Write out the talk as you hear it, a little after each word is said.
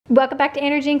Welcome back to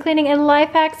Energy and Cleaning and Life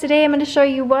Hacks. Today I'm going to show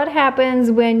you what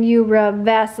happens when you rub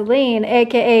Vaseline,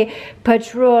 aka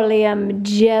petroleum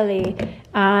jelly,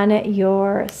 on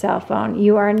your cell phone.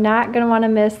 You are not going to want to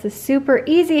miss the super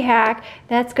easy hack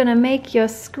that's going to make your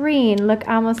screen look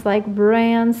almost like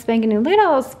brand spanking new. Look at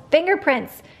all those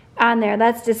fingerprints on there.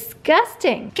 That's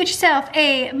disgusting. Get yourself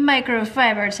a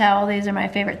microfiber towel. These are my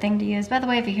favorite thing to use. By the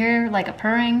way, if you hear like a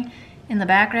purring in the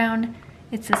background,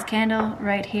 it's this candle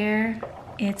right here.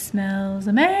 It smells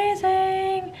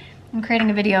amazing. I'm creating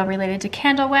a video related to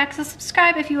candle wax, so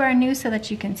subscribe if you are new so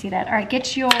that you can see that. All right,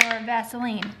 get your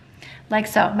Vaseline, like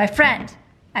so. My friend,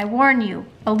 I warn you,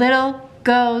 a little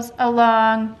goes a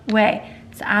long way.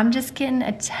 So I'm just getting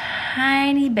a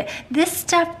tiny bit. This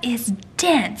stuff is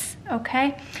dense,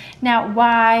 okay? Now,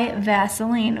 why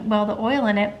Vaseline? Well, the oil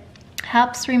in it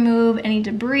helps remove any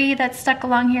debris that's stuck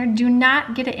along here. Do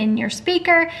not get it in your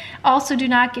speaker. Also, do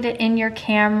not get it in your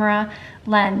camera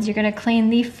lens. You're gonna clean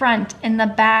the front and the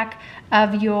back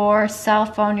of your cell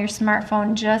phone, your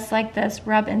smartphone, just like this.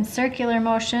 Rub in circular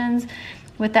motions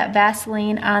with that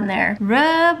Vaseline on there.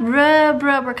 Rub, rub,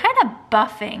 rub. We're kind of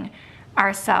buffing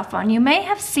our cell phone. You may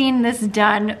have seen this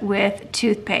done with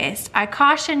toothpaste. I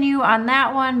caution you on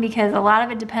that one because a lot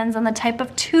of it depends on the type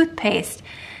of toothpaste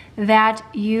that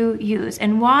you use.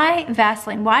 And why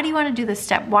Vaseline? Why do you want to do this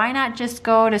step? Why not just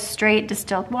go to straight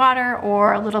distilled water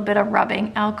or a little bit of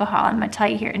rubbing alcohol? I'm going to tell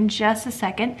you here in just a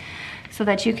second so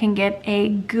that you can get a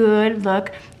good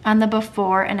look on the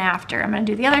before and after. I'm going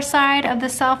to do the other side of the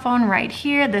cell phone right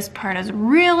here. This part is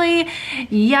really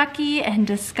yucky and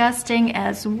disgusting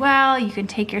as well. You can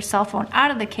take your cell phone out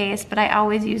of the case, but I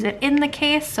always use it in the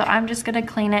case, so I'm just going to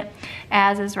clean it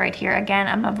as is right here. Again,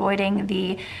 I'm avoiding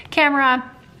the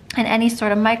camera and any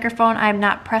sort of microphone. I'm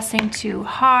not pressing too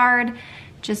hard.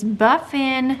 Just buff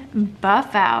in,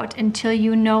 buff out until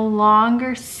you no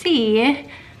longer see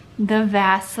the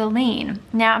Vaseline.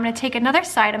 Now I'm gonna take another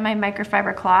side of my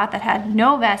microfiber cloth that had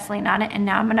no Vaseline on it, and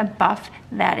now I'm gonna buff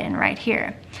that in right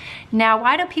here. Now,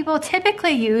 why do people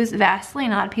typically use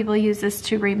Vaseline? A lot of people use this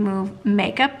to remove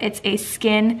makeup. It's a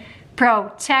skin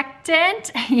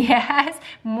protectant. Yes,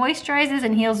 moisturizes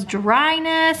and heals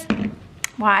dryness.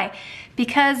 Why?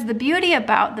 Because the beauty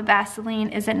about the Vaseline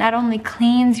is it not only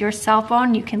cleans your cell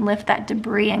phone, you can lift that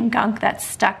debris and gunk that's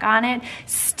stuck on it,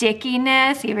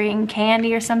 stickiness, even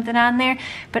candy or something on there,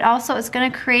 but also it's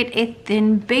gonna create a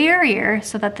thin barrier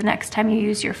so that the next time you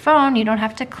use your phone, you don't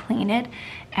have to clean it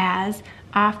as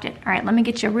often. All right, let me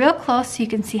get you real close so you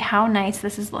can see how nice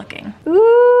this is looking.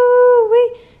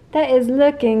 Ooh-wee. That is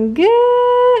looking good.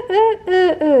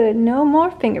 No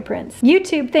more fingerprints.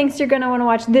 YouTube thinks you're gonna wanna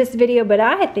watch this video, but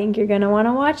I think you're gonna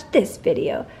wanna watch this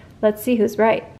video. Let's see who's right.